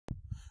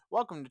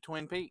Welcome to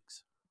Twin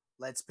Peaks.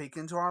 Let's peek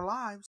into our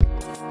lives.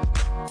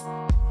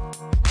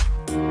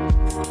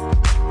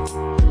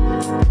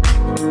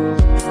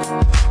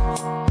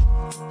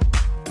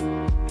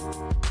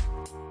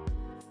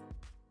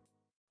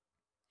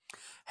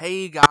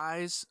 Hey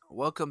guys,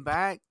 welcome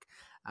back.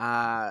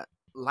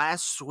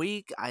 Last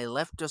week I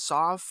left us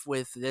off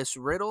with this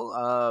riddle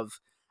of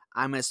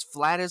I'm as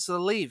flat as a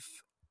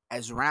leaf,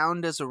 as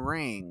round as a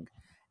ring,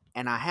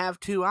 and I have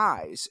two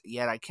eyes,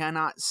 yet I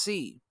cannot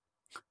see.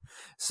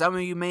 Some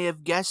of you may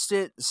have guessed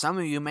it, some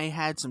of you may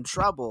have had some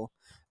trouble,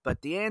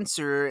 but the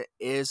answer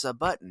is a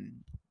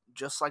button,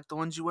 just like the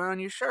ones you wear on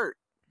your shirt.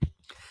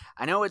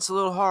 I know it's a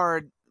little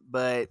hard,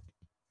 but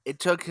it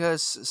took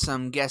us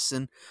some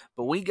guessing,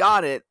 but we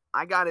got it.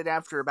 I got it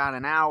after about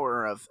an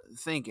hour of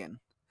thinking.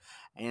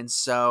 And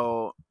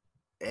so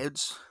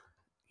it's,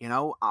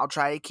 I'll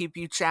try to keep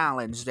you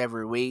challenged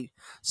every week.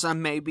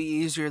 Some may be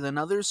easier than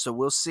others, so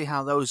we'll see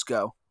how those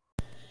go.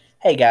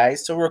 Hey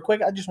guys, so real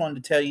quick, I just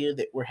wanted to tell you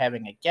that we're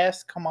having a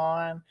guest come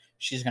on.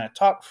 She's going to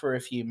talk for a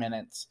few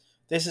minutes.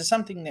 This is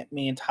something that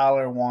me and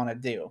Tyler want to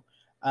do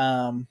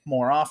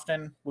more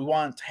often. We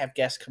want to have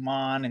guests come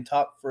on and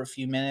talk for a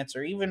few minutes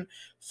or even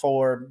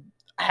for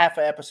half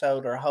an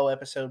episode or a whole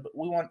episode, but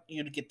we want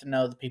you to get to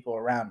know the people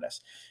around us.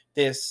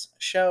 This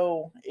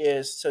show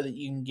is so that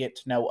you can get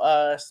to know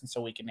us and so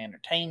we can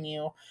entertain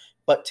you.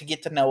 But to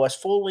get to know us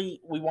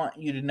fully, we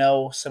want you to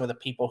know some of the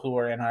people who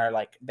are in our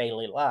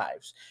daily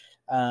lives.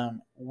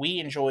 We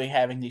enjoy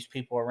having these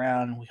people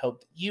around. We hope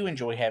that you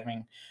enjoy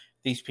having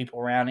these people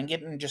around and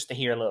getting just to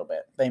hear a little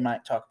bit. They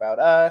might talk about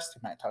us,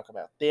 they might talk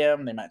about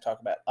them, they might talk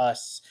about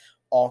us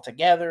all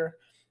together.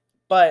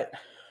 But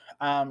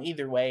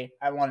either way,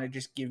 I want to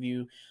just give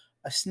you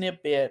a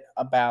snippet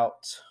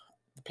about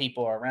the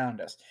people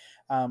around us.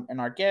 And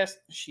our guest,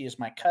 she is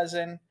my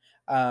cousin.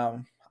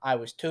 I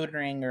was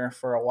tutoring her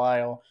for a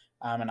while,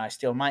 and I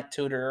still might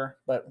tutor her,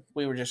 but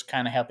we were just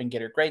kind of helping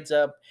get her grades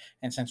up.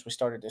 And since we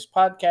started this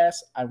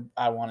podcast,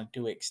 I wanted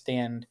to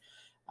extend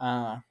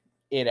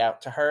it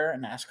out to her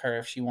and ask her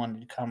if she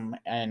wanted to come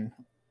and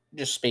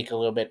just speak a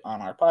little bit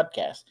on our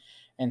podcast.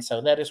 And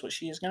so that is what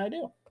she is going to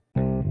do.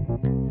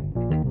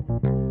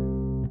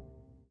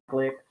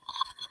 Click.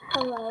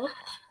 Hello,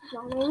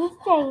 my name is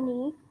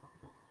Janie.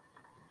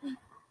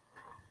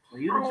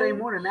 Well, you can say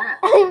more than that.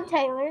 I'm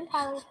Taylor,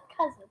 Tyler's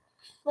cousin,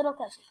 little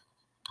cousin.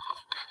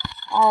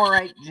 All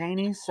right,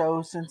 Janie.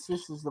 So since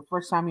this is the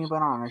first time you've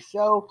been on our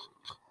show,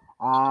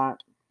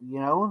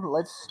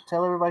 let's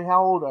tell everybody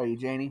how old are you,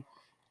 Janie?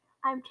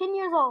 I'm 10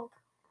 years old.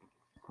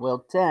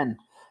 Well, 10.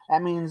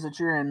 That means that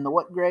you're in the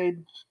what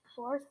grade?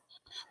 4th.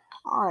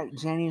 All right,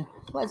 Janie,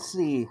 let's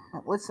see.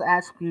 Let's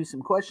ask you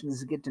some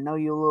questions to get to know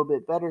you a little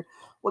bit better.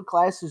 What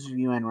classes are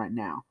you in right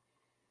now?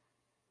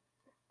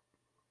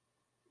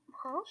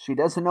 Huh? She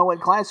doesn't know what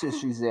classes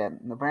she's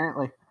in,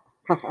 apparently.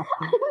 I'm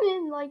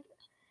in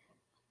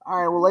All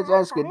right, well, let's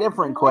ask a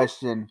different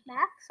question.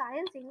 Math,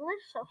 science,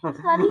 English, social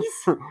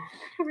studies,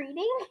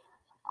 reading.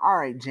 All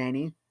right,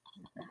 Janie,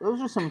 those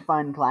are some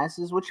fun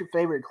classes. What's your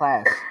favorite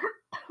class?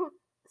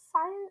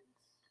 Science.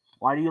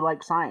 Why do you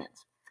like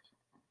science?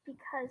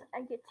 Because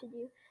I get to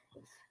do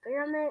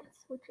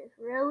experiments, which is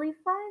really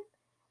fun,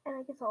 and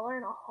I get to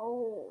learn a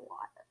whole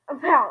lot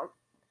about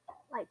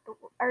the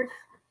Earth.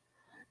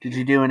 Did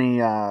you do any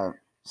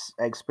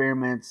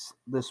experiments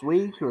this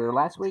week or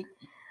last week?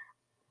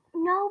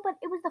 No, but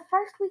it was the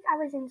first week I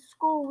was in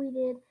school. We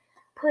did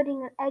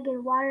putting an egg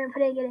in water and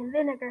putting it in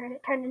vinegar, and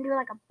it turned into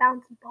like a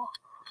bouncy ball,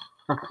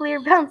 clear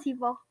bouncy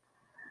ball.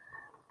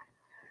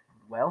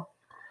 Well,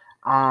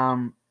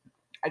 I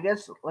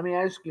guess let me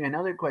ask you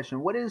another question.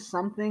 What is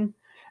something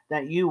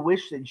that you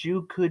wish that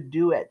you could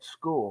do at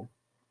school?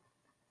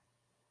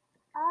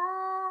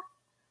 I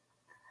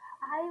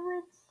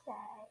would say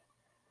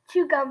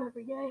chew gum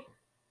every day.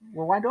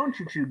 Well, why don't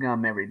you chew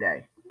gum every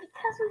day?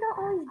 Because we don't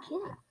always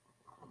get it.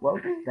 Well,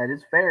 that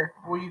is fair.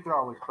 Well, you could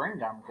always bring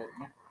gum,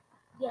 couldn't you?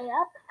 Yeah,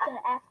 you gotta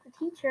ask the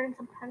teacher, and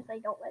sometimes they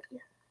don't let you.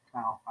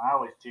 No, I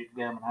always chewed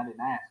gum and I didn't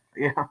ask.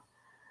 Yeah.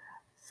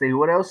 See,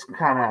 what else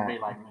kind Be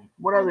of? like me.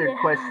 What other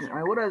questions?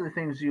 What other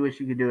things do you wish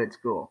you could do at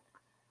school?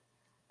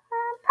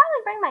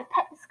 Probably bring my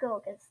pet to school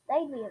because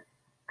they'd be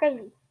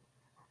crazy.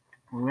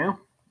 Well.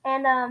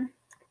 And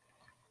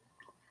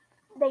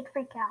they'd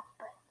freak out,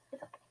 but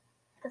it's okay.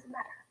 Doesn't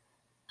matter.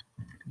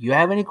 You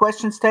have any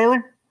questions,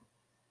 Taylor?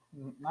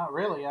 Not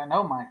really. I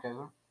know my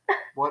cousin.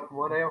 What else?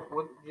 What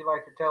would you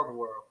like to tell the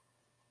world?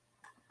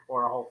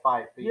 Or a whole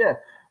 5 people? Yeah.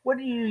 What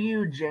do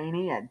you,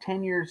 Janie, at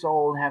 10 years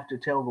old, have to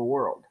tell the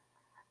world?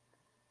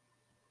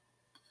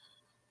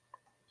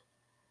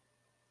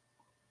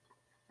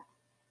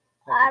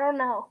 I don't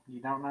know.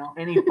 You don't know?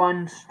 Any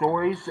fun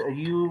stories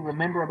you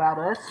remember about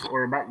us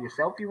or about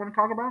yourself you want to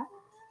talk about?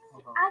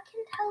 I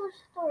can tell a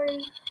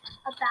story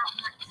about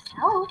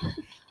myself.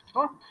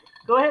 Well,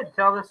 go ahead.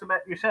 Tell us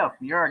about yourself.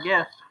 You're our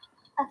guest.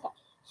 Okay,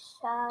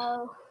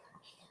 so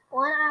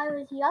when I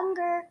was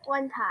younger,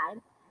 one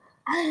time,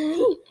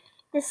 I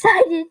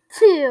decided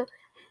to,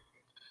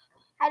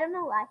 I don't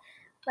know why,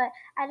 but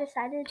I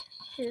decided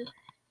to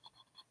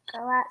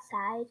go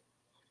outside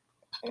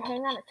and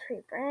hang on a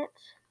tree branch.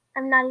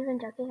 I'm not even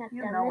joking. I've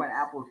done this. when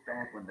apple's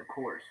bad when the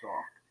core is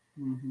soft.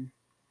 Mm-hmm.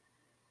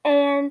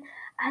 And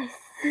I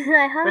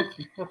hung.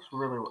 That's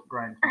really what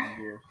grinds my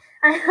gears.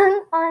 I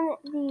hung on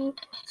the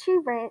tree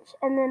branch,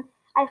 and then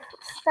I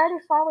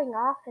started falling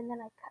off, and then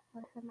I cut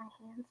both of my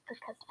hands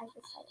because I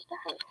decided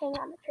to hang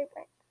on the tree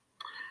branch.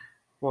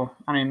 Well,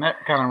 I mean,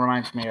 that kind of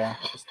reminds me of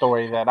a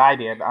story that I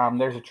did.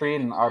 There's a tree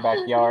in our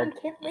backyard.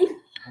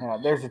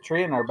 There's a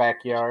tree in our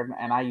backyard,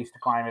 and I used to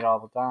climb it all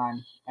the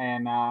time.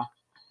 And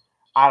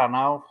I don't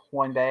know,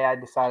 one day I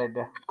decided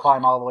to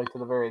climb all the way to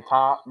the very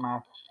top.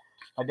 My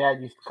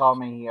dad used to call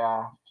me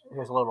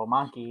his little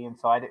monkey, and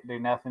so I didn't do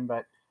nothing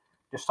but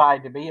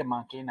decide to be a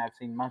monkey. And I've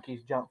seen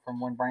monkeys jump from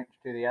one branch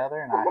to the other,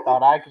 and I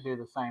thought I could do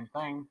the same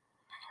thing.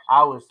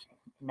 I was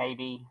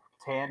maybe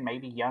 10,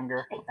 maybe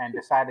younger, and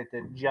decided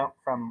to jump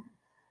from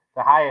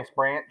the highest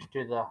branch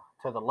to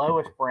the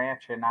lowest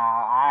branch, and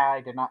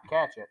I did not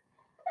catch it.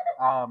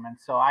 And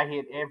so I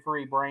hit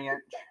every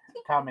branch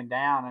coming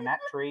down, and that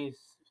tree's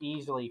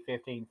easily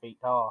 15 feet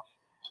tall.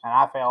 And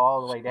I fell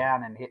all the way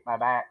down and hit my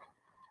back.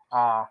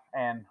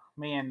 And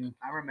me and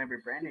I remember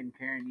Brandon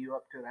carrying you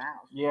up to the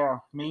house. Yeah,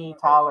 me,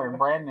 Tyler, and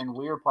Brandon,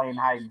 we were playing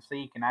hide and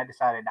seek, and I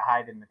decided to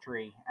hide in the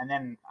tree. And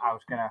then I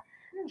was gonna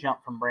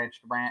jump from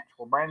branch to branch.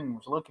 Well, Brandon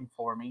was looking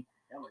for me,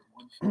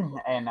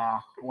 and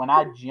when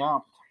I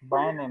jumped,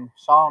 Brandon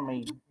saw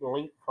me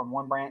leap from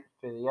one branch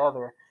to the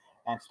other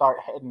and start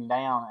heading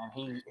down,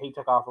 and he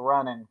took off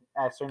running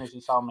as soon as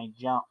he saw me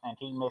jump, and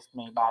he missed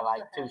me by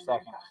like 2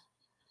 seconds.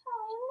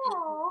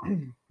 Oh no!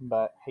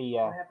 But he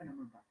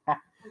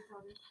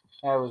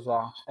that was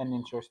an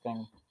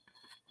interesting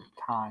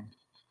time.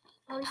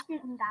 At least you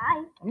didn't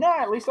die. No,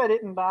 at least I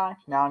didn't die.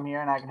 Now I'm here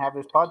and I can have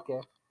this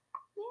podcast.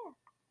 Yeah.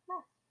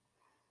 Nice.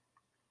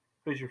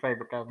 Who's your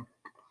favorite cousin?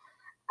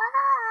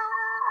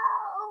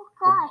 Oh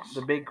gosh.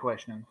 The big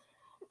question.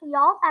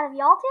 Y'all? Out of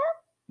y'all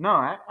two? No,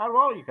 out of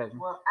all you cousins.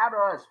 Well, out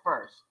of us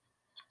first.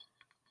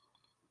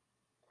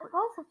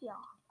 Both of y'all.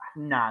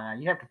 No,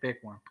 you have to pick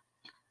one.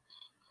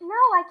 No,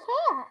 I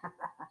can't.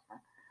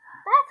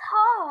 That's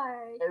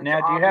hard. It's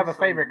Now, do you have a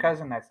obviously- favorite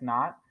cousin that's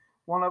not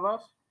one of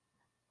us?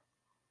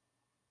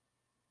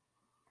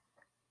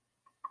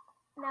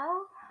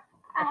 No.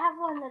 I have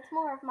one that's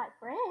more of my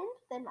friend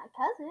than my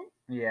cousin.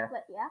 Yeah.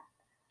 But yeah.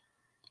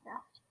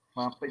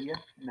 Well, but yeah.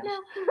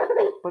 No.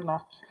 But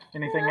no.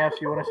 Anything else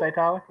you want to say,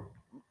 Tyler?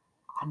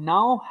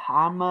 No,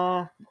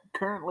 I'm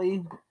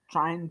currently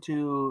trying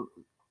to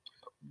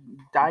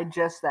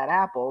digest that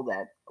apple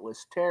that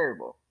was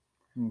terrible.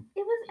 It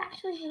was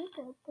actually really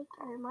good. Thank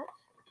you very much.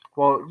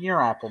 Well, your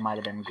apple might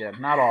have been good.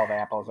 Not all the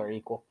apples are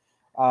equal.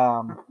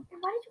 And why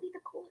did you eat the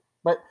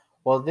core?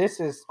 Well, this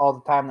is all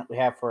the time that we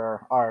have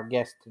for our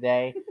guest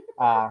today.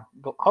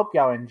 Hope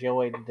y'all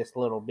enjoyed this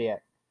little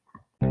bit.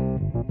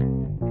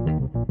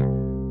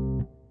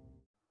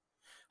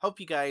 Hope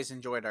you guys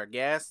enjoyed our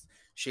guest.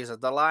 She's a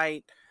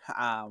delight.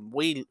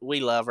 We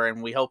love her,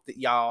 and we hope that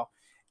y'all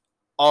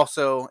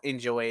also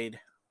enjoyed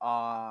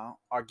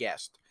our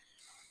guest.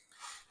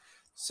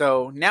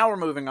 So now we're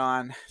moving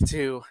on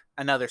to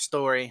another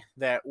story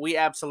that we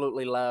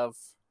absolutely love.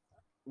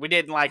 We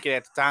didn't like it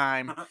at the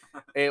time.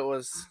 It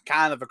was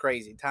kind of a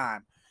crazy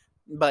time.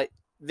 But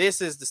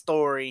this is the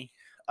story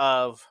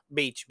of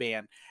Beach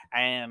Bend.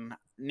 And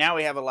now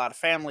we have a lot of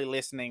family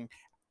listening.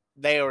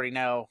 They already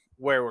know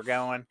where we're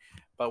going.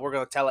 But we're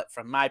going to tell it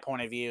from my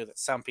point of view that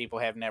some people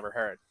have never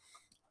heard.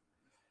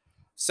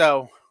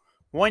 So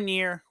one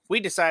year we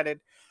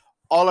decided,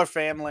 all our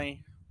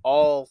family,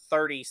 all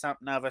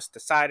 30-something of us,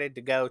 decided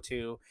to go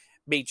to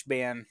Beach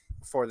Bend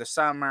for the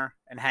summer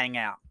and hang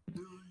out.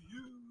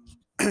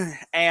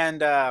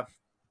 And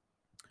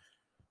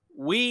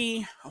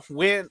we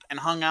went and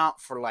hung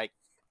out for like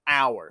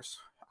hours.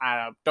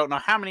 I don't know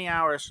how many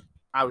hours.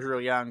 I was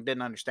really young,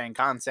 didn't understand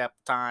concept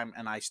time,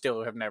 and I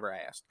still have never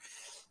asked.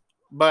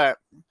 But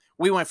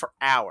we went for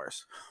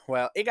hours.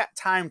 Well, it got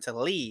time to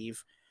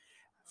leave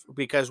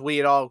because we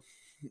had all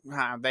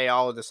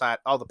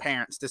the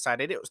parents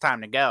decided it was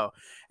time to go.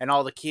 And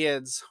all the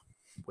kids,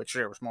 which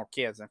there was more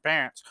kids than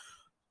parents,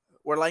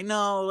 were like,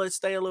 no, let's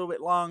stay a little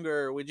bit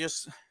longer. We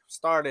just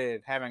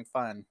started having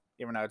fun,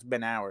 even though it's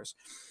been hours.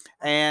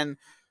 And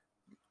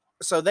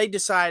so they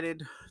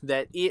decided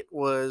that it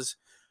was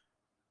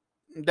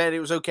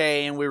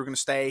okay and we were going to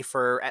stay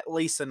for at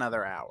least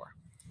another hour.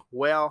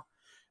 Well,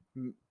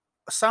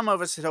 some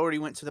of us had already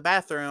went to the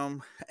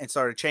bathroom and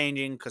started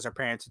changing because our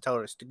parents had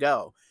told us to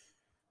go.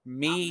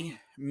 Me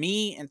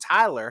and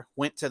Tyler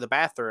went to the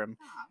bathroom,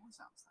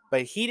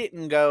 but he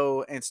didn't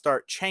go and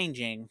start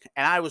changing.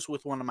 And I was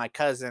with one of my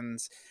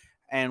cousins,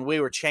 and we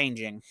were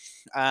changing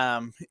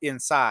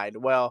inside.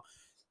 Well,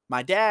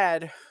 my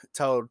dad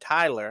told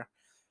Tyler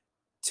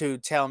to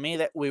tell me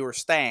that we were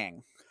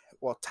staying.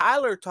 Well,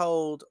 Tyler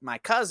told my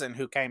cousin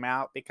who came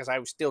out because I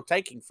was still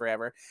taking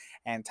forever,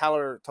 and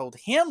Tyler told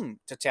him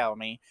to tell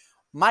me.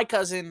 My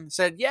cousin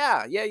said,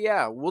 yeah,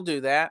 we'll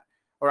do that,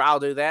 or I'll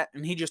do that,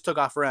 and he just took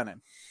off running.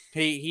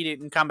 He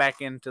didn't come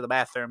back into the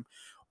bathroom.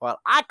 Well,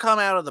 I come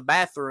out of the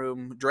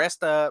bathroom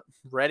dressed up,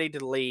 ready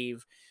to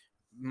leave,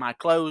 my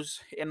clothes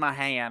in my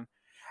hand,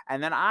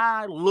 and then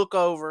I look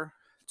over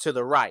to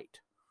the right.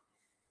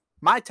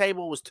 My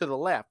table was to the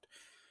left.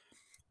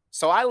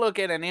 So I look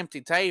at an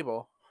empty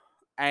table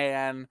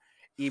and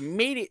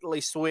immediately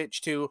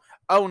switch to,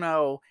 oh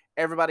no,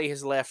 everybody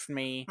has left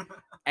me.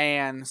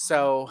 And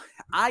so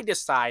I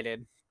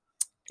decided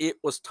it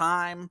was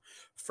time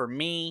for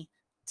me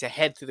to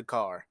head to the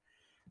car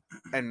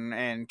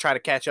and try to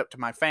catch up to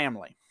my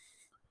family.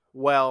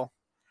 Well,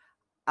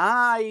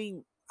 I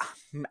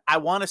I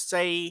want to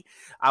say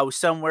I was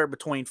somewhere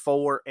between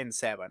 4 and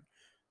 7,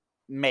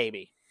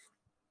 maybe.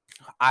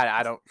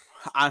 I don't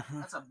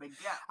That's a big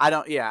gap. I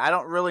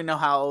don't really know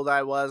how old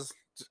I was.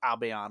 I'll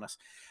be honest.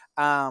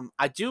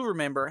 I do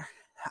remember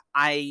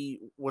I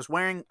was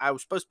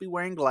supposed to be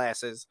wearing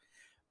glasses,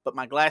 but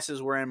my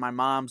glasses were in my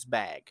mom's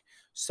bag.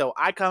 So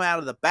I come out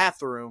of the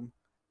bathroom,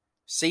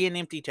 see an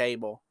empty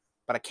table,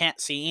 but I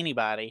can't see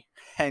anybody.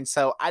 And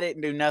so I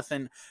didn't do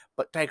nothing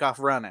but take off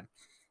running.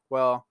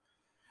 Well,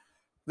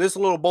 this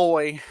little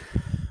boy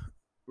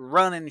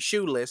running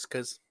shoeless,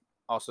 because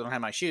also don't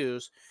have my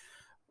shoes,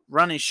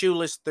 running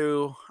shoeless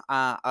through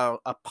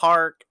a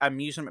park,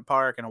 amusement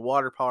park, and a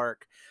water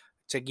park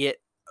to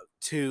get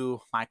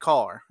to my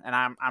car. And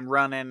I'm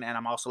running, and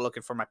I'm also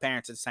looking for my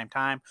parents at the same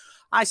time.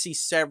 I see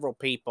several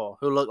people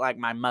who look like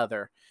my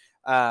mother,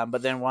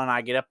 but then when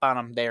I get up on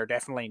them, they are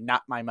definitely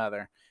not my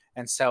mother.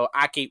 And so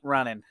I keep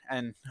running.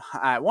 And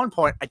at one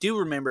point, I do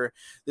remember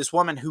this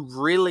woman who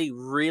really,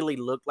 really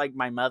looked like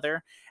my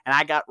mother. And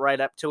I got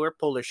right up to her,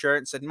 pulled her shirt,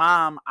 and said,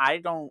 "Mom, I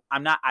don't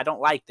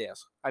like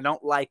this. I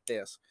don't like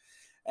this."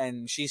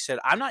 And she said,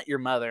 "I'm not your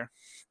mother."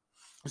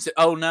 I said,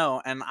 "Oh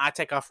no." And I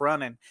take off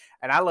running,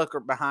 and I look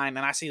behind,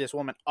 and I see this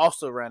woman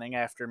also running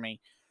after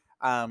me.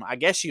 I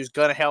guess she was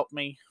going to help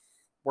me.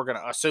 We're going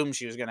to assume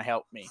she was going to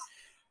help me.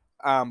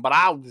 But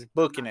I was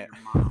booking it.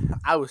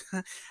 I was,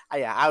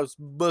 yeah, I was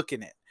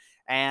booking it.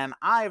 And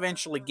I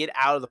eventually get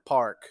out of the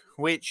park,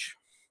 which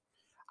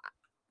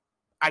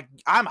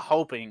I'm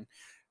hoping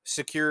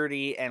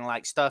security and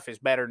like stuff is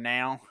better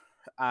now.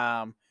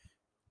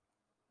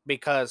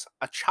 Because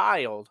a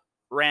child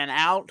ran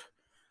out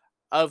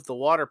of the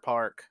water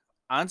park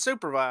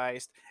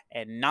unsupervised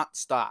and not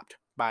stopped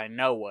by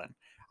no one.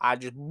 I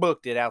just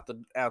booked it out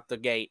the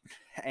gate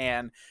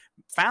and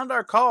found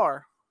our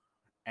car,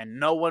 and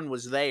no one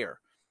was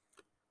there.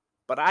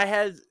 But I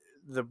had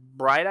the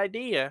bright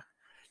idea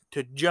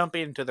to jump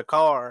into the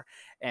car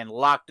and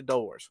lock the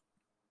doors,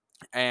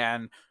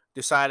 and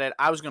decided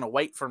I was going to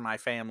wait for my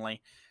family,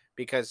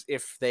 because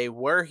if they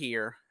were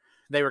here,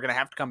 they were going to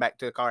have to come back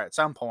to the car at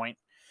some point.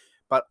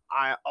 But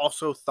I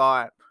also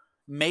thought,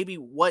 maybe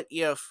what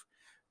if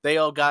they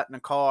all got in a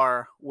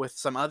car with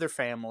some other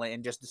family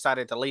and just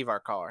decided to leave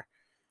our car?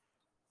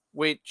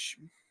 Which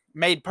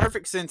made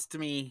perfect sense to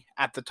me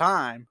at the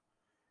time.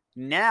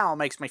 Now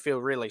makes me feel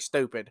really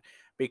stupid,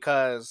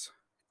 because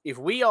if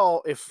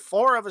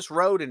 4 of us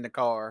rode in the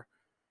car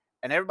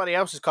and everybody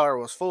else's car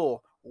was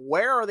full,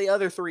 where are the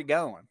other 3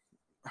 going?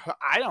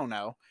 I don't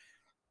know.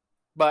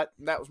 But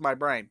that was my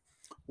brain.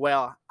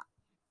 Well,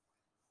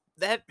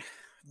 that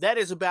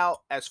is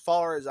about as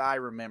far as I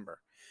remember,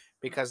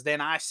 because then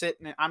I'm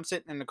sitting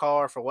in the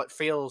car for what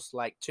feels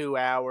like 2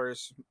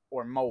 hours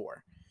or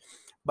more.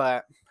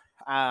 But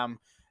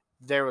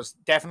there was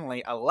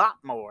definitely a lot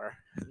more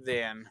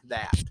than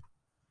that.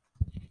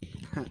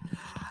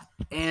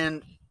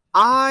 And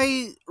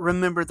I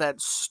remember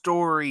that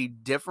story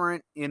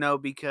different,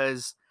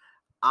 because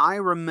I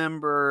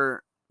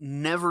remember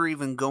never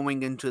even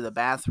going into the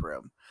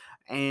bathroom.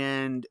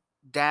 And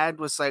Dad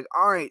was like,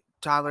 "All right,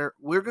 Tyler,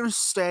 we're going to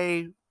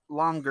stay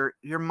longer."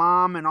 Your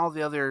mom and all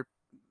the other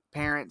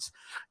parents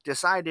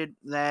decided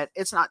that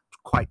it's not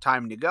quite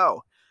time to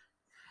go.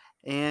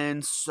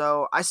 And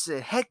so I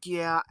said, "Heck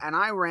yeah." And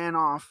I ran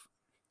off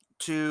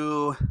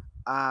to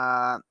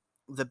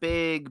the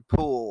big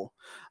pool,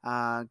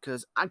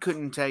 because I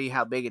couldn't tell you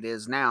how big it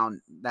is now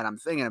that I'm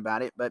thinking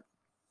about it, but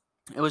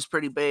it was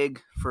pretty big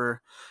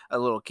for a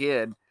little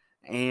kid.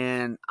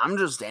 And I'm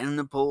just in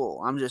the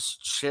pool. I'm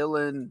just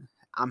chilling.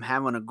 I'm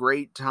having a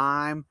great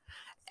time.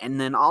 And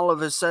then all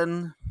of a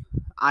sudden,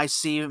 I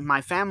see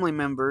my family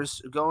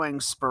members going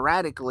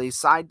sporadically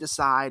side to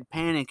side,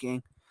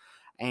 panicking.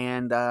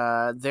 And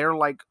they're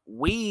like,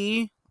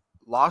 "We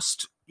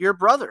lost your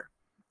brother."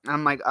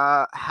 I'm like,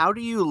 "How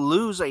do you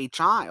lose a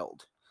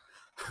child?"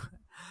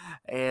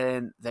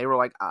 And they were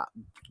like,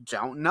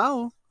 "Don't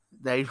know."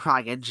 They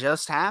like, "It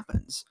just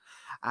happens."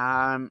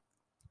 Um,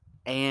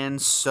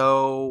 and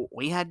so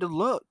we had to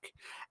look.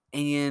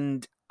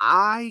 And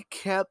I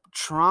kept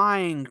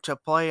trying to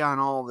play on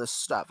all this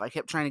stuff. I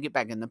kept trying to get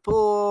back in the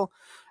pool.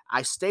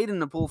 I stayed in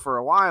the pool for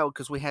a while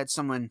because we had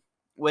someone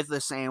with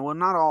us saying, "Well,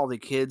 not all the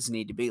kids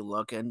need to be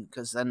looking,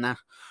 because then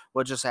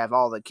we'll just have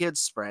all the kids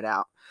spread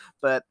out."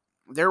 But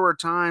there were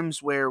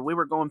times where we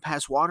were going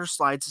past water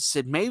slides and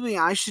said, "Maybe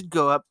I should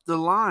go up the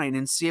line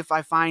and see if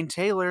I find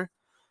Taylor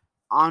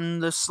on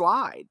the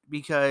slide,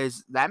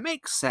 because that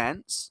makes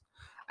sense."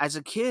 As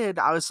a kid,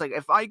 I was like,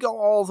 if I go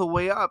all the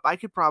way up, I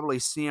could probably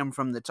see him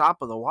from the top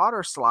of the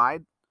water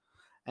slide.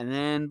 And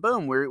then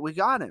boom, we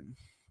got him.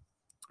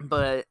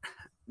 But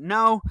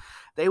no,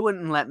 they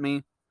wouldn't let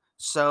me.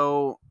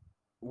 So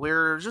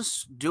we're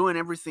just doing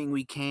everything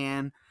we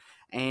can.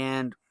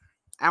 And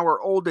our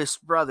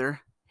oldest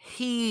brother,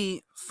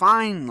 he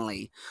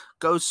finally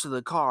goes to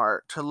the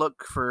car to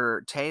look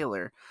for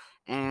Taylor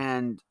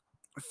and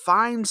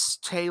finds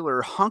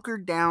Taylor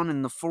hunkered down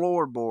in the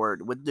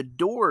floorboard with the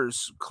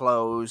doors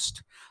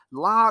closed,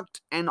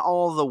 locked, and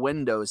all the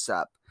windows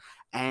up.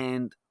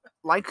 And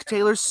like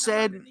Taylor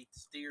said,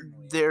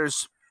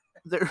 there's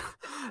there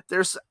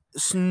there's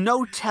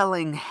no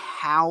telling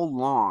how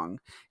long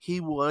he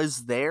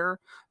was there,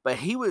 but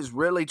he was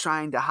really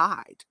trying to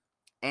hide.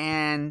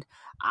 And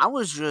I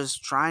was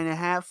just trying to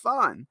have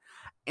fun.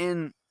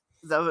 And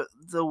the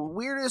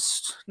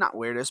weirdest, not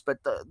weirdest,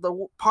 but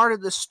the part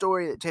of the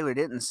story that Taylor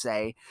didn't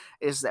say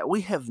is that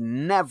we have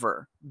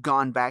never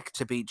gone back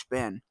to Beach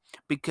Bend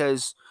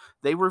because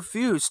they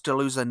refused to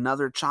lose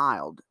another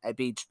child at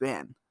Beach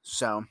Bend.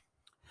 So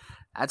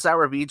that's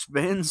our Beach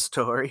Bend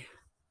story.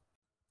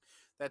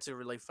 That's a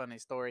really funny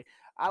story.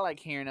 I like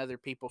hearing other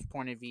people's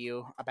point of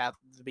view about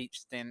the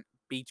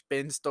Beach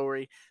Bend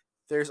story.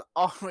 There's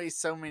always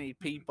so many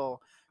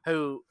people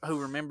who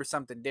remember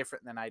something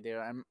different than I do.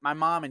 And my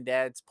mom and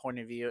dad's point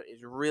of view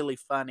is really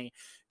funny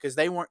because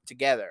they weren't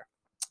together.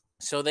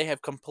 So they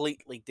have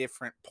completely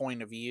different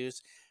point of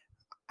views.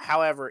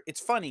 However, it's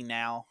funny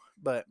now,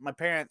 but my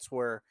parents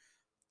were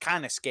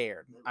kind of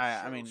scared.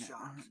 I mean,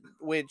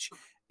 which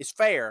is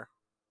fair.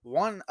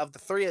 One of the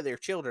three of their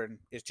children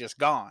is just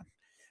gone.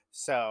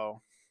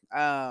 So,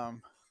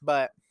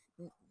 but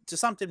to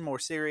something more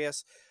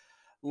serious,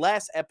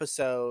 last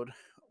episode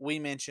we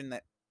mentioned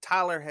that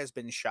Tyler has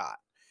been shot,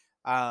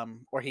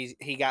 or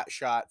he got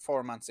shot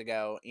 4 months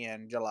ago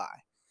in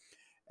July,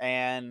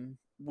 and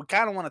we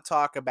kind of want to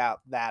talk about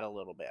that a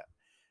little bit.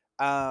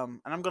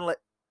 And I'm gonna let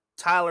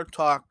Tyler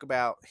talk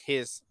about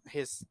his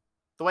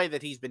the way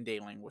that he's been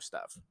dealing with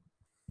stuff.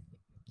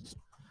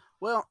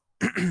 Well,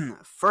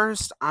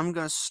 first, I'm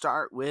going to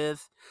start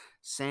with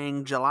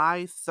saying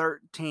July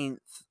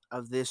 13th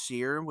of this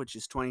year, which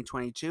is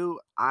 2022,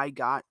 I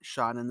got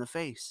shot in the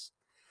face.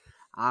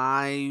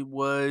 I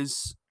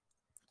was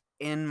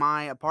in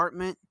my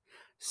apartment,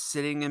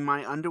 sitting in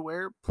my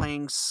underwear,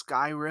 playing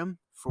Skyrim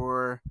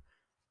for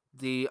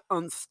the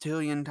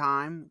umptillion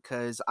time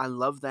because I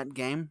love that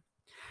game.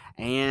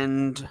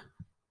 And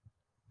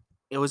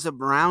it was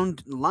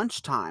around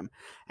lunchtime,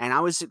 and I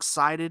was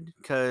excited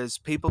because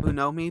people who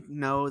know me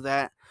know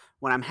that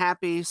when I'm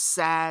happy,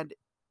 sad,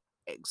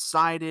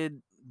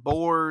 excited,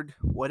 bored,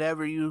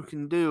 whatever you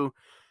can do,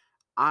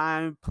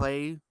 I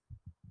play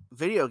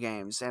video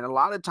games. And a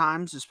lot of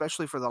times,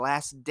 especially for the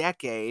last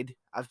decade,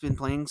 I've been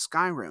playing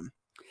Skyrim.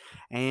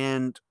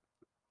 And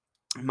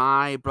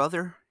my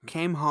brother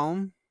came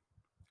home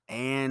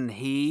and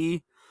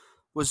he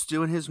was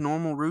doing his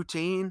normal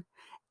routine.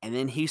 And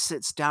then he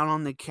sits down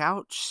on the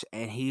couch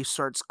and he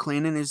starts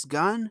cleaning his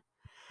gun.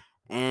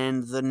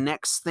 And the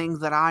next thing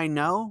that I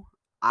know,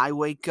 I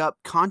wake up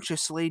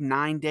consciously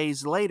 9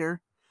 days later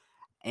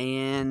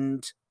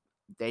and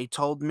they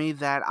told me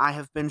that I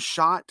have been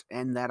shot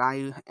and that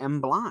I am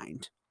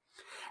blind.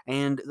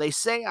 And they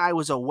say I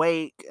was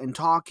awake and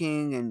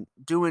talking and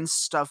doing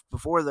stuff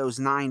before those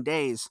 9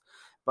 days,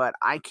 but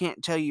I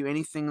can't tell you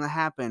anything that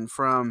happened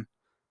from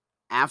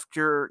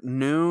after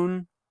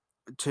noon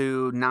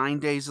to 9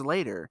 days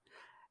later.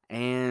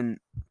 And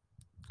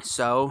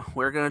so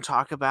we're going to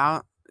talk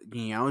about,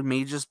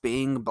 me just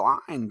being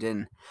blind.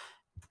 And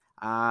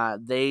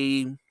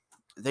they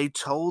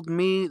told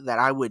me that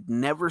I would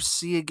never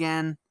see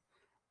again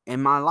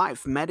in my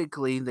life.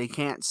 Medically, they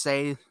can't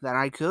say that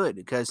I could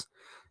because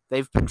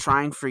they've been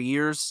trying for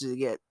years to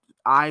get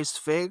eyes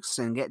fixed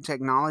and get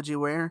technology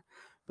where,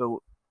 but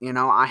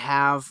I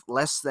have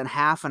less than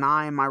half an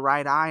eye in my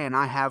right eye and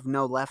I have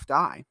no left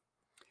eye.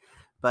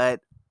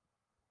 But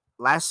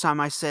last time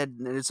I said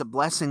that it's a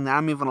blessing that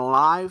I'm even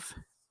alive,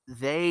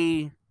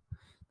 they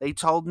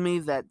told me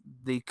that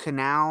the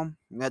canal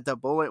that the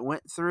bullet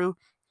went through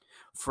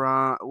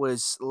from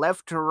was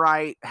left to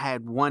right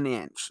had 1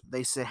 inch.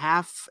 They said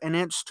half an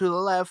inch to the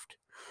left.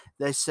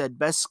 They said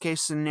best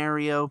case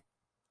scenario,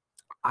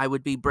 I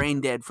would be brain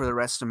dead for the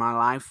rest of my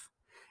life.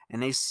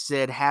 And they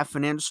said half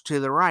an inch to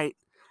the right,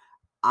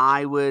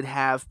 I would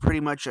have pretty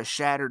much a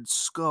shattered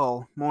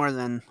skull, more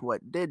than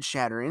what did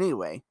shatter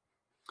anyway.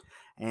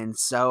 And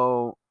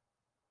so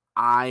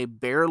I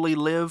barely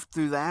lived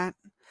through that.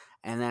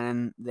 And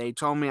then they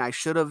told me I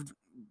should have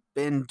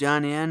been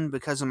done in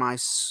because of my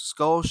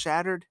skull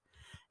shattered.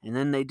 And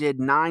then they did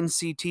 9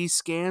 CT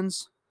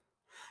scans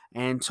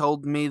and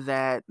told me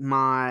that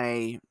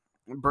my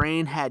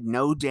brain had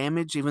no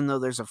damage, even though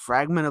there's a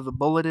fragment of a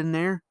bullet in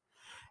there.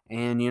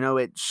 And,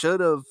 it should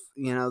have,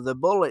 the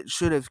bullet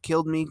should have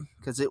killed me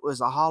because it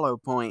was a hollow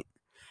point.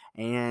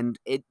 And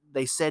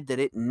they said that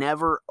it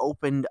never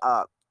opened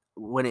up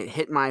when it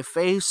hit my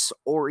face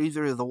or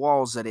either of the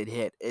walls that it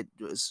hit. It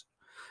was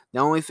the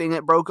only thing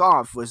that broke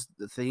off was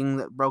the thing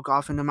that broke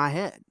off into my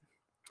head.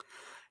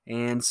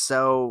 And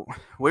so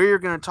we're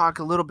going to talk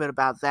a little bit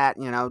about that,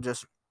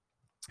 just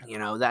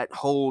that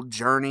whole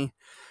journey.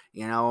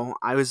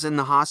 I was in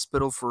the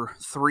hospital for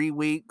 3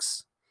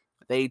 weeks.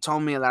 They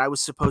told me that I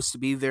was supposed to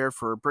be there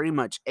for pretty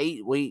much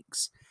 8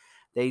 weeks.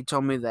 They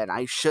told me that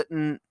I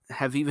shouldn't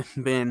have even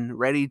been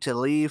ready to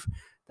leave,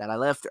 that I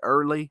left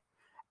early.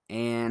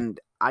 And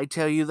I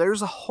tell you,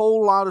 there's a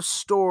whole lot of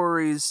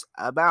stories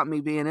about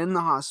me being in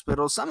the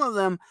hospital. Some of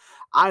them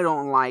I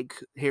don't like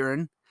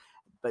hearing,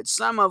 but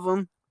some of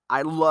them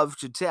I love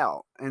to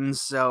tell. And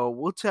so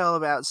we'll tell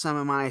about some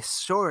of my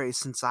stories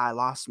since I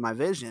lost my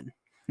vision.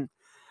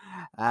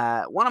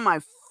 One of my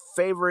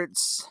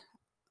favorites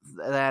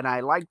that I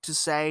like to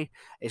say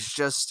is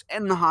just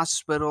in the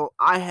hospital,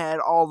 I had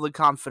all the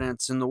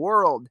confidence in the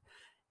world.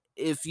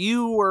 If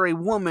you were a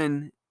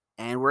woman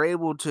and were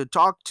able to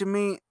talk to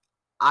me,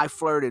 I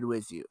flirted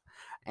with you.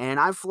 And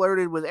I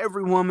flirted with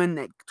every woman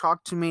that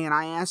talked to me, and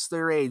I asked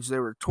their age. They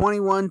were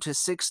 21 to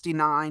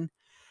 69.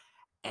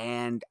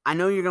 And I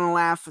know you're going to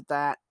laugh at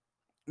that,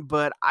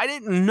 but I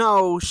didn't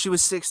know she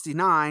was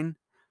 69.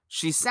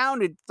 She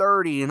sounded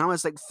 30, and I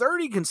was like,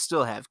 30 can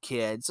still have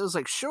kids. I was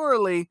like,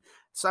 surely.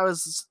 So I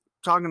was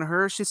talking to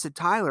her. She said,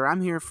 Tyler,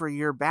 I'm here for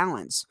your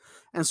balance.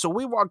 And so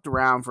we walked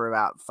around for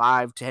about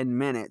 5-10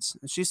 minutes.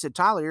 And she said,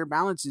 Tyler, your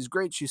balance is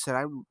great. She said,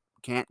 I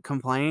can't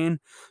complain.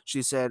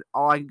 She said,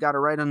 all I got to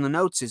write on the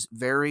notes is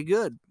very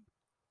good.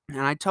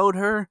 And I told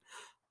her,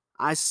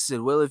 I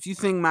said, well, if you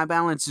think my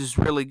balance is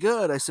really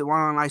good, I said,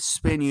 why don't I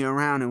spin you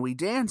around and we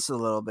dance a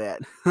little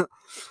bit?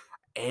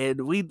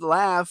 And we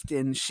laughed,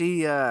 and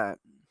she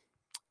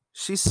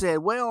said,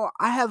 well,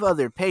 I have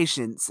other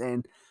patients,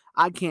 and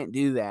I can't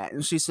do that.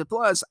 And she said,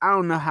 plus, I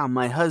don't know how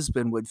my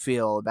husband would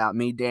feel about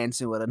me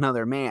dancing with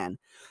another man.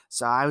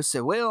 So I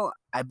said, well,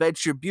 I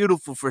bet you're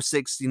beautiful for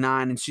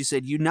 69. And she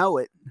said, you know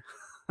it.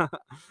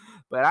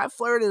 But I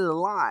flirted a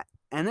lot.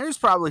 And there's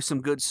probably some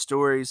good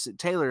stories that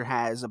Taylor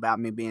has about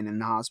me being in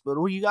the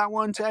hospital. You got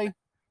one, Tay?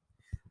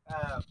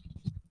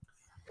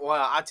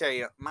 Well, I tell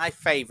you, my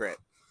favorite,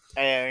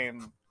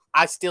 and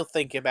I still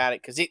think about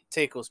it because it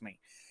tickles me.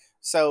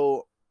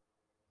 So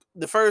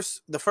the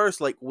first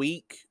like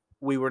week,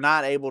 we were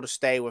not able to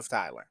stay with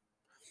Tyler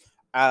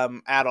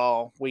at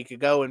all. We could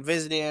go and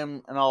visit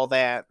him and all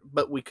that,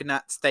 but we could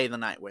not stay the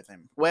night with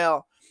him.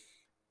 Well,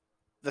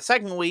 the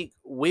second week,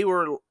 we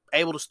were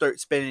able to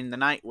start spending the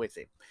night with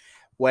him.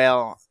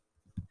 Well,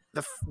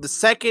 the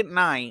second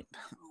night,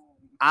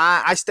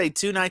 I stayed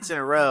 2 nights in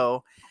a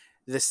row.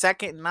 The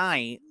second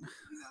night,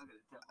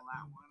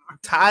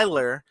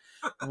 Tyler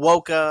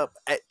woke up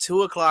at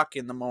 2 o'clock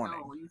in the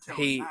morning.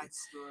 He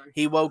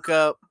woke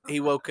up. He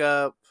woke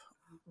up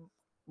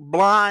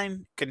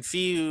blind,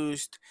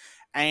 confused,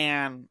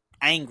 and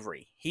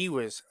angry. He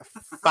was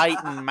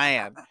fighting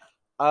mad.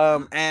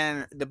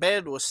 And the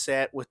bed was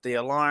set with the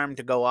alarm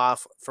to go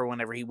off for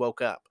whenever he woke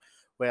up.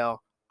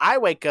 Well, I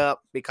wake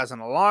up because an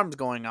alarm's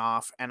going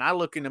off, and I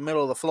look in the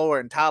middle of the floor,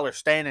 and Tyler's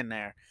standing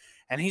there,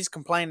 and he's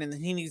complaining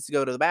that he needs to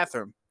go to the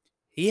bathroom.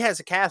 He has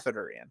a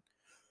catheter in,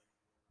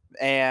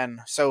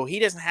 and so he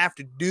doesn't have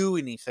to do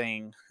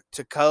anything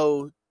to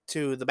go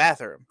to the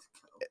bathroom.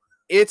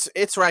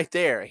 It's right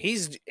there.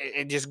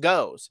 It just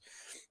goes.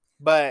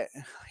 But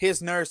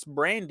his nurse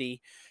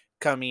Brandy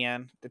come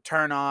in to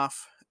turn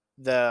off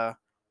the.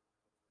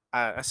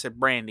 I said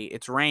Brandy.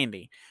 It's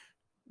Randy.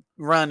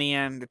 Run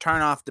in to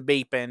turn off the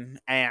beeping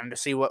and to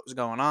see what was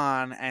going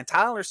on. And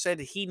Tyler said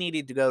that he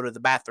needed to go to the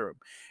bathroom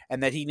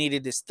and that he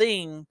needed this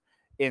thing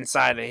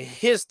inside of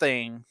his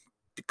thing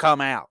to come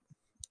out.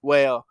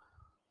 Well,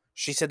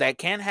 she said that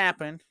can't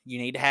happen. You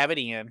need to have it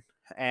in.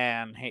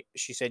 And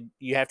she said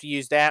you have to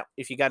use that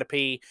if you got to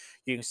pee.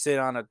 You can sit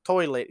on a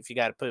toilet if you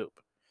got to poop,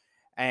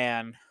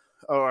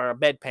 or a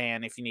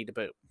bedpan if you need to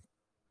poop.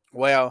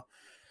 Well,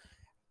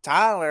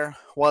 Tyler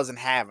wasn't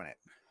having it,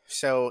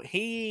 so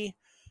he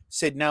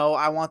said, "No,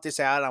 I want this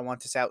out. I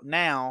want this out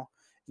now."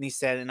 And he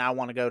said, "And I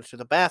want to go to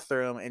the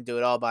bathroom and do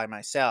it all by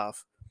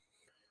myself."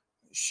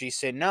 She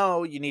said,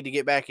 "No, you need to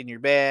get back in your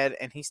bed."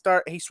 And he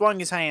swung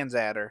his hands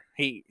at her.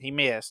 He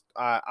missed,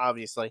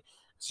 obviously.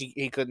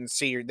 He couldn't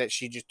see her that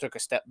she just took a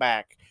step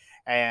back.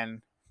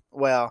 And,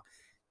 well,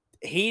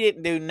 he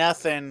didn't do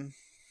nothing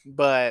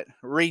but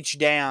reach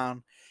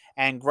down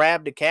and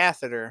grab the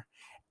catheter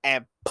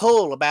and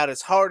pull about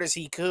as hard as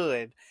he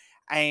could.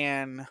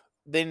 And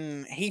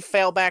then he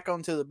fell back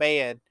onto the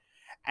bed.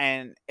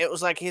 And it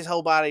was like his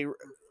whole body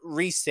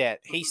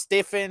reset. He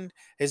stiffened.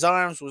 His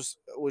arms was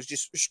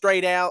just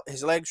straight out.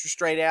 His legs were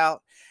straight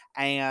out.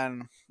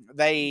 And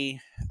they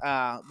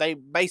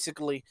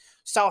basically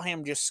saw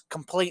him just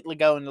completely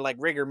go into like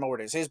rigor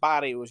mortis. His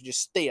body was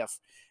just stiff,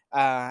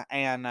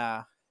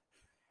 and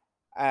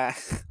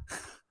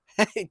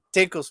it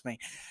tickles me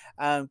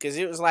because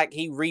it was like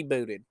he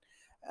rebooted.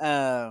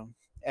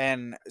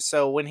 And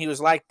so when he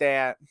was like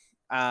that,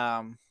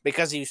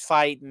 because he was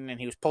fighting and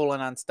he was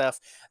pulling on stuff,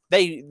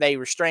 they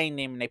restrained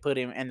him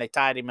and they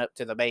tied him up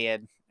to the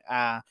bed,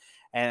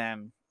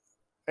 and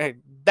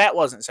that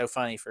wasn't so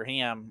funny for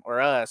him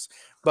or us,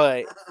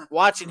 but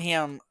watching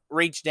him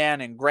reach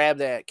down and grab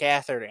that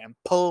catheter and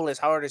pull as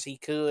hard as he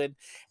could,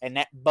 and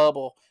that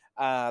bubble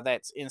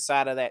that's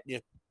inside of that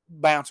just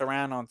bounce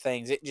around on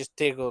things. It just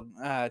tickled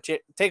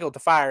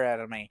the fire out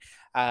of me.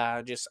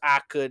 Just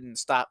I couldn't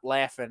stop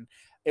laughing.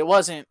 It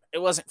wasn't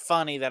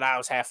funny that I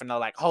was having to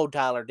like hold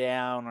Tyler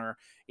down or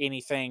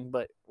anything,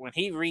 but when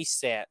he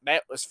reset,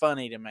 that was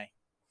funny to me.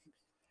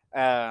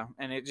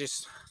 And it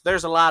just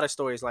there's a lot of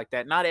stories like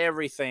that. Not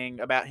everything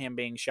about him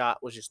being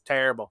shot was just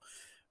terrible,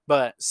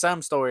 but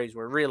some stories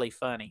were really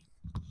funny.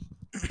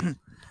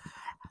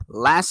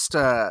 last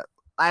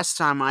last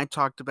time I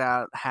talked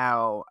about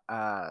how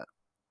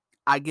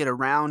I get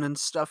around and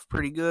stuff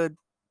pretty good,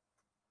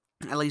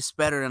 at least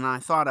better than I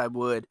thought I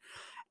would.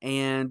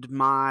 And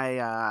my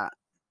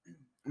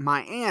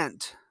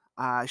aunt,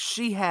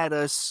 she had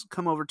us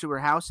come over to her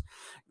house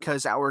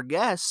because our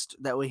guest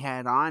that we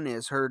had on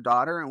is her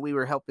daughter, and we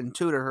were helping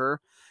tutor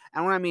her.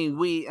 And when I mean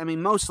we, I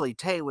mean mostly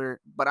Taylor,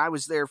 but I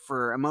was there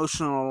for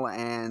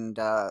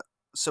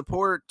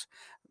support,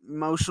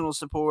 emotional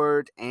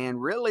support,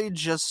 and really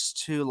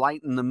just to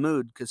lighten the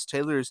mood because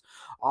Taylor's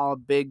all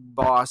big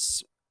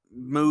boss,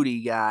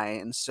 moody guy,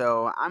 and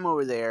so I'm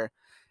over there,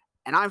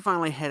 and I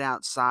finally head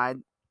outside,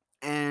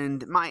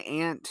 and my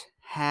aunt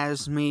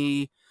has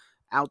me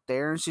out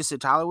there, and she said,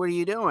 "Tyler, what are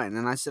you doing?"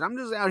 And I said, "I'm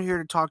just out here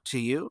to talk to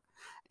you."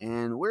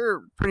 And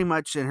we're pretty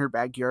much in her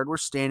backyard. We're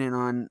standing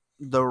on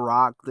the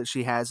rock that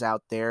she has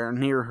out there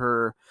near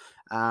her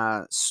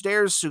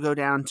stairs to go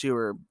down to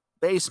her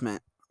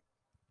basement.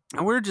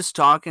 And we're just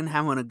talking,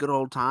 having a good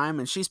old time,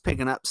 and she's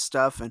picking up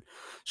stuff, and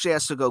she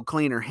has to go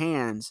clean her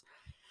hands.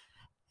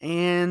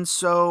 And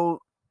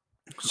so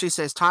she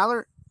says,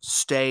 "Tyler,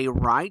 stay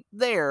right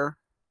there.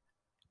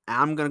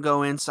 I'm going to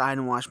go inside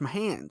and wash my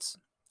hands."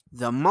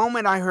 The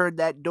moment I heard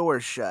that door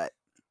shut,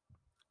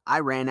 I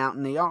ran out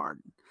in the yard,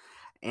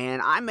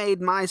 and I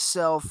made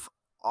myself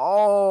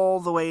all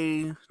the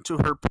way to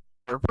her,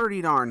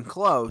 pretty darn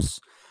close.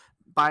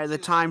 By the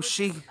time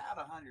she,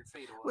 about 100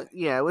 feet away.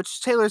 yeah,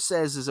 which Taylor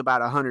says is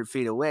about 100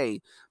 feet away.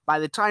 By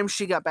the time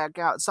she got back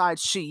outside,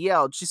 she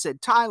yelled. She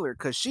said, "Tyler,"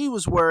 because she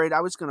was worried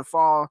I was going to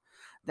fall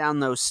down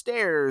those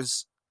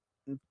stairs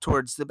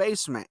towards the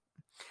basement.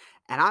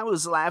 And I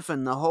was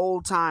laughing the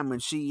whole time when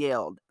she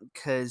yelled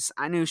because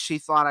I knew she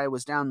thought I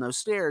was down those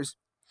stairs.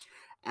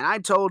 And I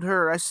told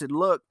her, I said,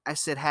 "Look," I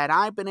said, "had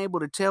I been able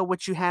to tell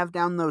what you have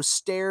down those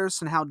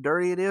stairs and how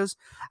dirty it is,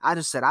 I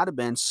just said I'd have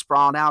been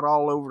sprawled out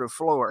all over the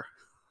floor."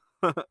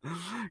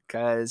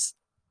 Because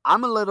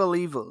I'm a little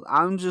evil.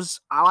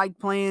 I like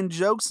playing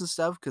jokes and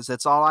stuff because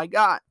that's all I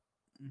got.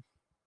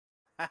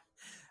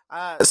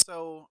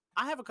 So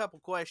I have a couple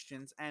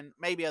questions, and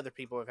maybe other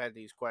people have had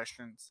these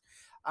questions.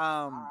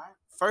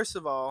 First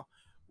of all,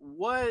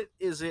 what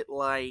is it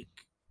like,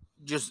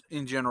 just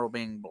in general,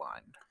 being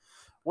blind?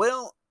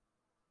 Well,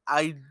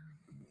 I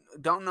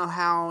don't know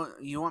how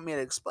you want me to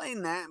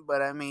explain that,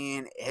 but I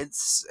mean,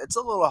 it's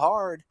a little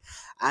hard.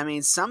 I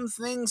mean, some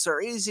things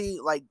are easy,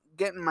 like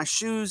getting my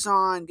shoes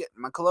on,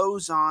 getting my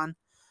clothes on,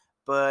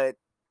 but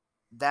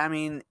I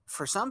mean,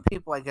 for some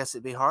people, I guess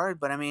it'd be hard.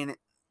 But I mean,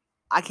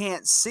 I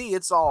can't see;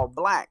 it's all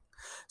black.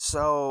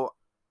 So,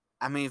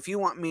 I mean, if you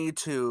want me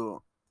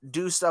to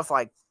do stuff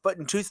like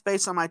putting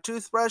toothpaste on my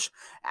toothbrush,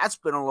 that's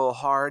been a little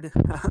hard.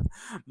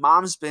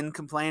 Mom's been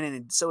complaining,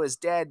 and so has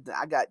Dad.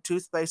 I got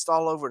toothpaste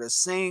all over the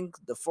sink,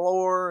 the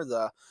floor,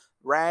 the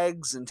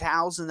rags and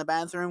towels in the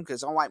bathroom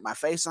because I wipe my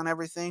face on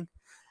everything.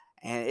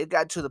 And it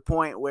got to the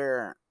point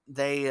where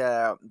they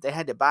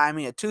had to buy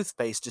me a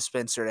toothpaste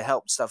dispenser to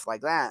help stuff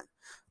like that.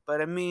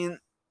 But I mean,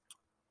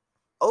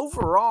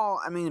 overall,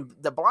 I mean,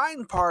 the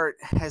blind part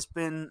has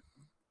been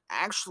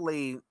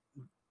actually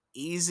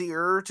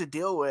easier to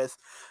deal with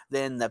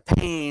than the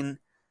pain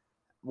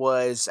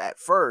was at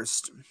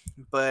first.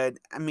 But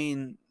I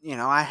mean,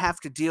 I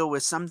have to deal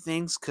with some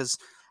things because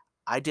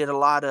I did a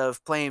lot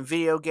of playing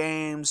video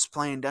games,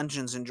 playing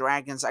Dungeons and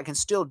Dragons. I can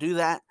still do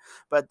that,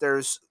 but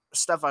there's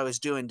stuff I was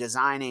doing,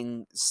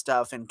 designing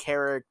stuff and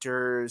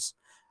characters,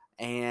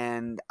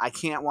 and I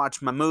can't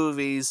watch my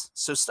movies.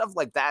 So stuff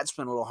like that's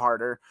been a little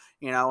harder,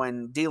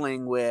 and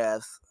dealing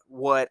with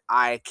what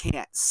I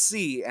can't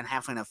see and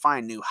having to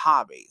find new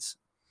hobbies.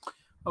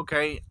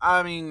 Okay,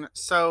 I mean,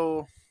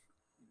 so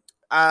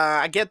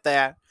I get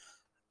that.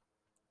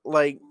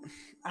 Like,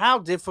 how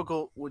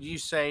difficult would you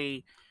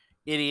say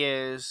it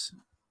is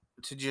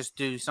to just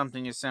do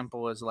something as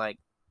simple as like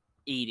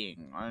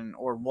eating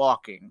or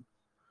walking?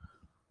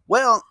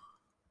 Well,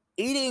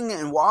 eating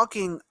and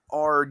walking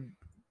are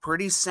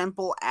pretty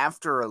simple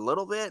after a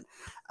little bit.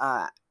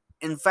 Uh,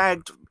 in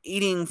fact,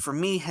 eating for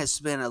me has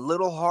been a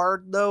little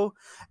hard though,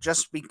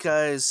 just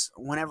because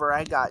whenever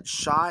I got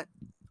shot,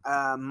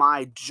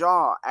 my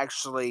jaw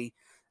actually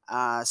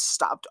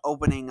stopped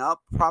opening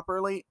up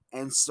properly,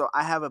 and so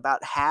I have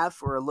about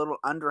half or a little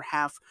under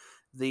half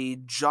the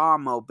jaw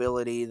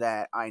mobility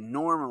that I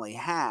normally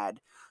had.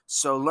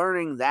 So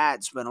learning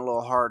that's been a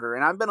little harder,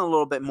 and I've been a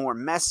little bit more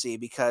messy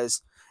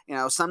because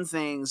some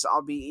things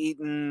I'll be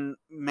eating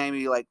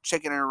maybe like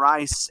chicken and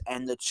rice,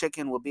 and the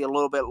chicken will be a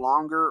little bit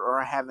longer, or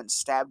I haven't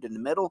stabbed in the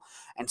middle,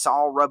 and so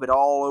I'll rub it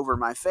all over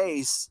my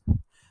face.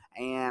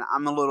 And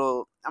I'm a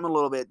little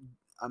bit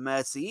a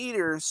messy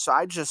eater, so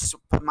I just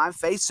put my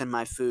face in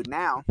my food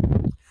now.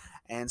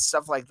 and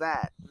stuff like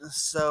that.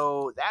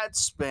 So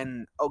that's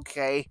been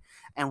okay.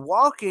 And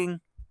walking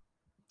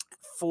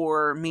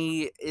for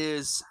me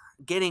is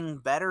getting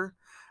better,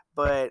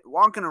 but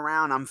walking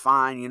around I'm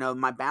fine.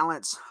 My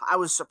balance, I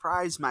was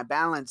surprised my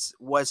balance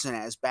wasn't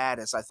as bad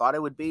as I thought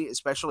it would be,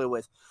 especially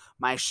with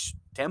my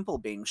temple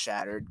being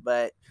shattered.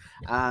 But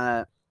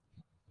uh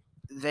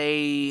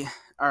they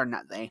or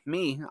not they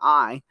me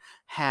I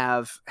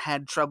have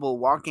had trouble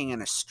walking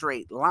in a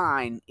straight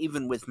line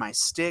even with my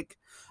stick.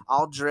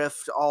 I'll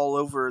drift all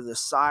over the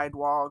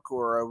sidewalk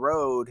or a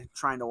road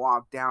trying to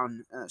walk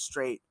down a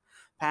straight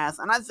path,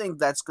 and I think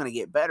that's going to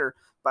get better.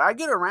 But I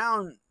get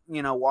around,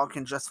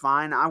 walking just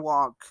fine. I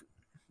walk,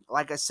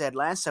 like I said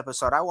last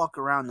episode, I walk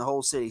around the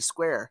whole city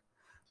square.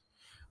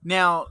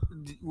 Now,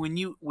 when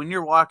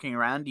you're walking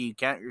around, do you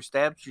count your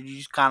steps, or do you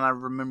just kind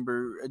of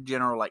remember a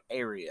general like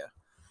area?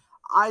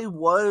 I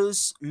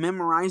was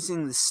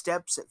memorizing the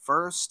steps at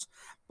first,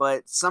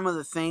 but some of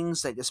the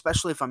things, like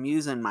especially if I'm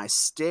using my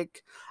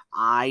stick,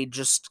 I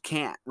just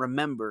can't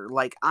remember.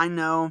 Like I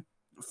know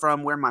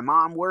from where my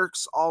mom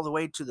works all the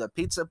way to the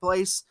pizza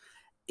place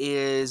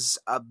is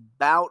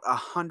about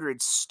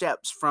 100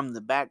 steps from the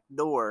back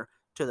door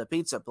to the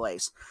pizza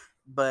place.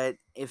 But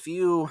if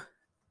you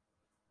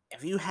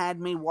had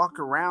me walk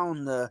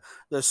around the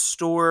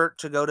store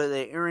to go to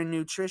the Erin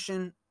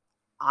Nutrition,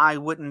 I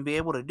wouldn't be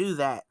able to do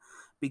that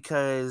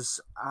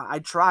because I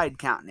tried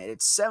counting it.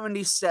 It's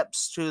 70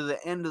 steps to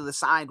the end of the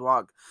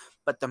sidewalk,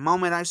 but the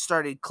moment I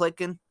started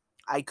clicking,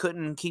 I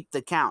couldn't keep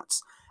the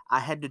counts. I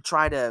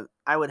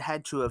would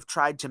had to have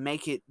tried to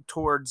make it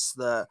towards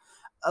the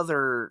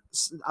other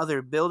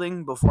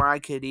building before I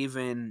could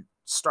even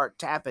start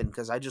tapping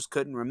because I just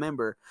couldn't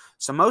remember.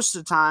 So most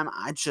of the time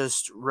I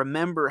just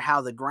remember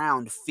how the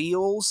ground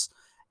feels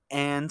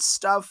and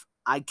stuff.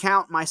 I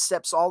count my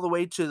steps all the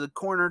way to the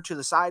corner to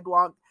the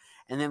sidewalk,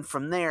 and then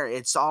from there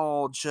it's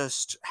all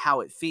just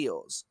how it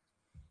feels.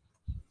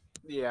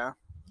 Yeah.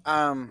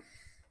 Um,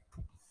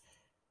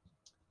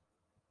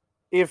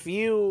 if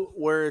you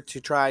were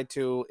to try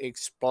to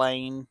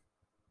explain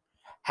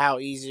how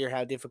easy or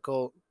how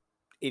difficult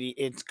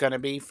it's going to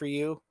be for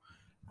you,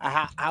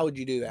 how would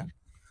you do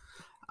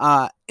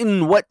that?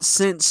 In what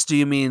sense do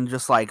you mean?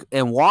 Just like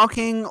in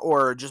walking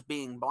or just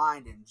being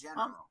blind in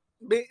general?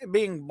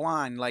 Being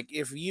blind, like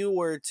if you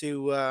were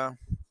to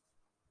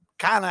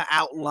kind of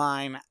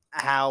outline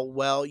how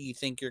well you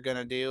think you're going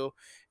to do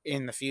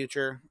in the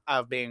future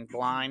of being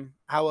blind,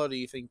 how well do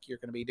you think you're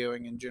going to be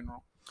doing in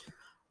general?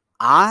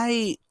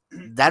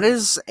 That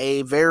is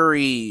a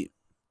very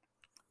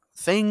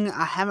thing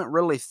I haven't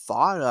really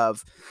thought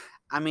of.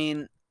 I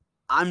mean,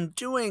 I'm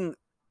doing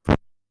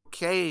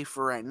okay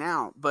for right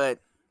now, but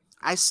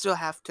I still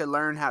have to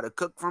learn how to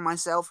cook for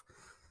myself,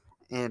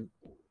 and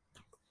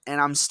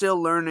I'm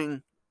still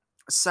learning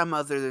some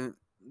other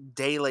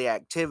daily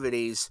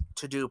activities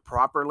to do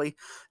properly.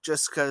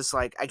 Just because,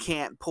 like, I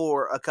can't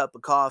pour a cup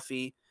of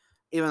coffee,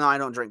 even though I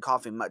don't drink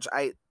coffee much.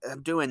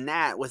 I'm doing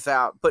that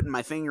without putting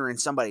my finger in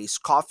somebody's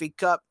coffee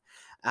cup.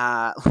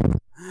 Uh,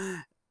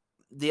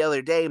 the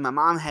other day, my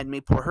mom had me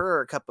pour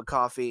her a cup of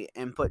coffee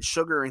and put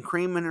sugar and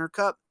cream in her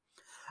cup,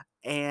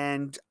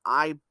 and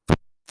I put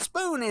the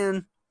spoon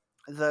in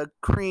the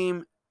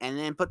cream and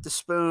then put the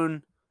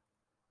spoon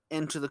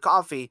into the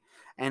coffee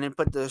and then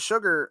put the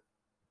sugar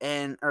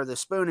or the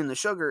spoon in the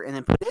sugar and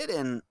then put it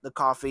in the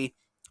coffee,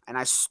 and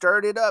I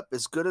stirred it up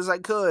as good as I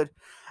could,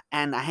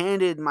 and I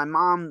handed my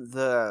mom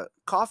the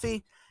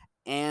coffee,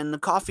 and the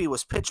coffee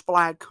was pitch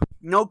black,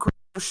 no cream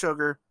or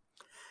sugar.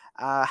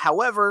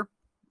 However,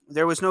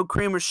 there was no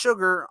cream or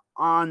sugar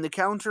on the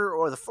counter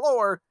or the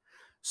floor,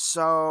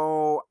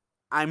 so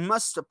I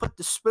must have put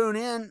the spoon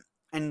in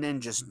and then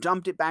just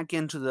dumped it back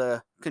into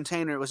the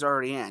container it was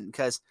already in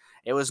because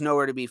it was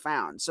nowhere to be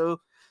found.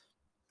 So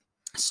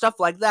stuff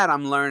like that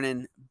I'm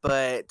learning,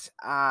 but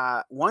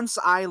once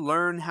I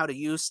learn how to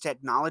use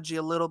technology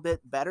a little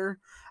bit better,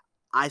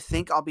 I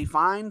think I'll be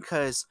fine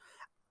because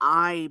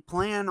I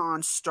plan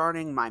on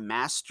starting my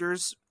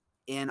master's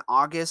in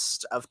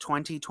August of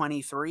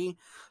 2023.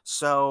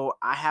 So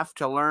I have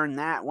to learn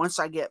that. Once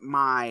I get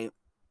my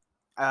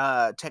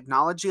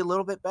technology a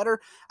little bit better,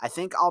 I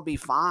think I'll be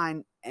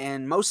fine.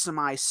 And most of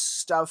my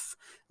stuff,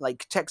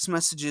 like text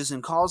messages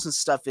and calls and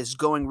stuff, is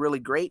going really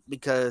great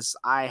because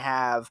I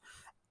have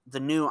the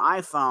new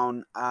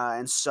iPhone.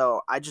 And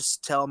so I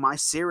just tell my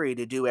Siri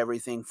to do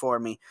everything for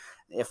me.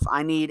 If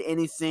I need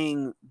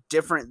anything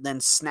different than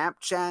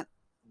Snapchat,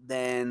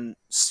 then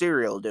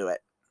Siri will do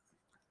it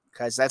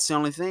because that's the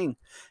only thing.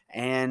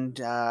 And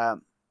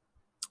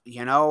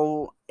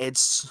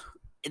it's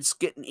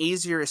getting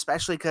easier,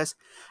 especially because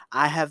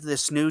I have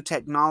this new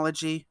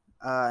technology.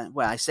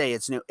 Well, I say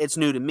it's new. It's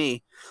new to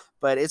me,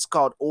 but it's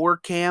called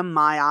Orcam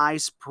My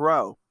Eyes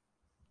Pro,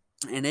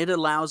 and it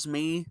allows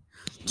me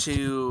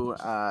to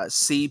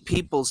see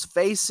people's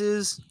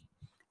faces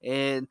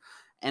and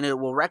it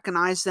will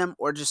recognize them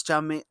or just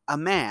tell me a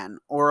man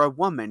or a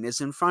woman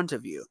is in front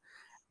of you.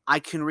 I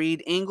can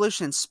read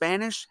English and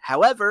Spanish.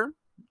 However,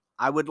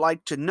 I would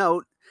like to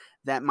note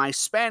that my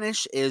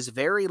Spanish is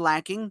very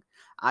lacking.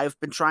 I've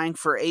been trying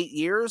for 8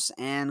 years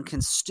and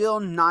can still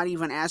not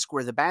even ask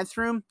where the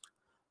bathroom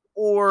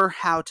or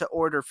how to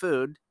order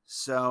food.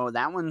 So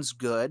that one's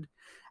good.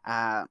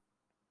 Uh,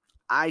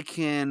 I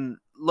can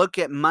look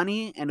at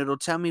money and it'll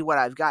tell me what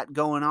I've got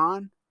going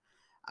on.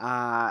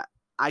 Uh,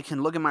 I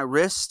can look at my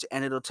wrist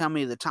and it'll tell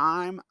me the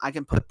time. I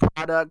can put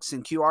products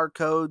and QR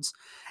codes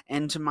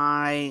into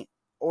my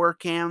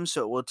Orcam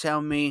so it will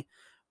tell me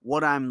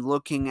what I'm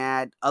looking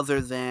at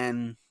other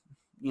than,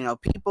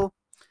 people.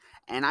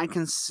 And I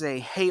can say,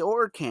 hey,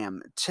 Orcam,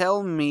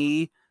 tell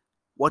me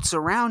what's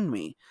around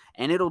me.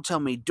 And it'll tell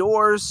me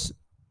doors,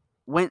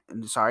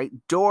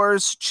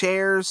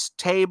 chairs,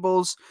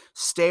 tables,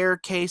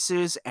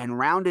 staircases, and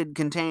rounded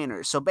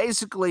containers. So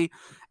basically,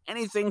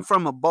 anything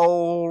from a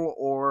bowl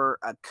or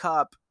a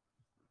cup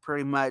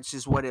pretty much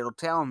is what it'll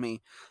tell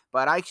me.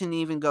 But I can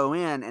even go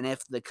in, and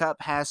if the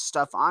cup has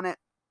stuff on it,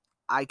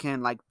 I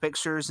can, like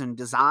pictures and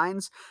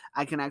designs,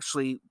 I can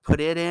actually put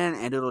it in,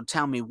 and it'll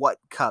tell me what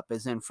cup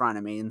is in front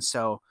of me. And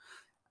so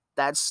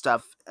that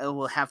stuff, it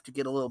will have to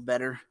get a little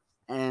better.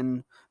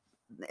 And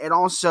it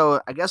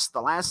also, I guess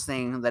the last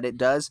thing that it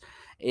does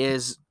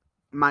is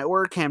my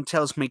Orcam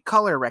tells me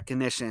color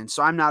recognition.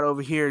 So I'm not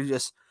over here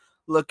just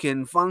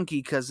looking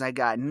funky because I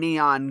got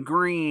neon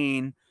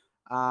green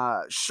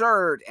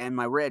shirt and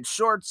my red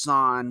shorts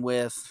on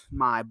with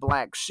my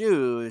black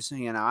shoes.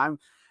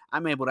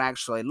 I'm able to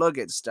actually look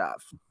at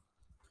stuff.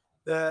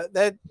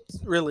 That's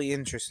really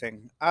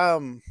interesting.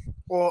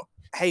 Well,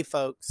 hey,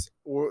 folks,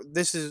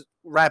 this is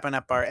wrapping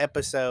up our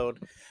episode.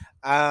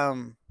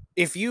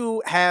 If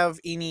you have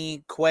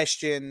any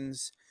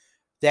questions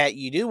that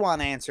you do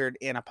want answered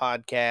in a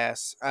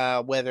podcast,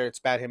 whether it's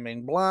about him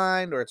being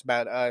blind or it's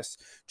about us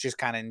just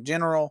kind of in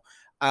general,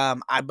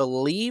 I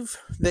believe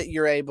that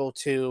you're able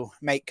to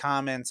make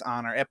comments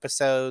on our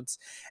episodes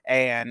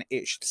and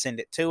it should send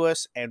it to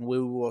us, and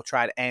we will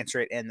try to answer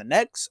it in the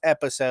next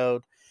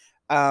episode.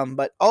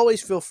 But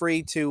always feel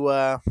free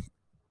to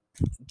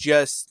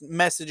just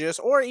message us,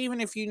 or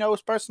even if you know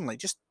us personally,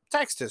 just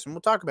text us and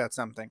we'll talk about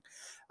something.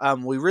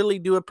 We really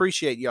do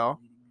appreciate y'all.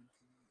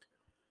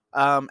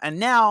 And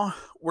now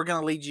we're going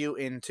to lead you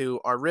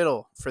into our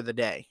riddle for the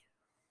day.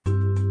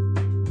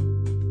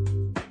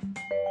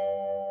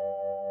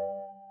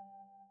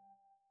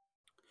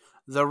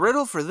 The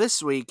riddle for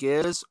this week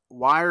is,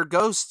 why are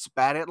ghosts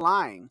bad at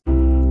lying?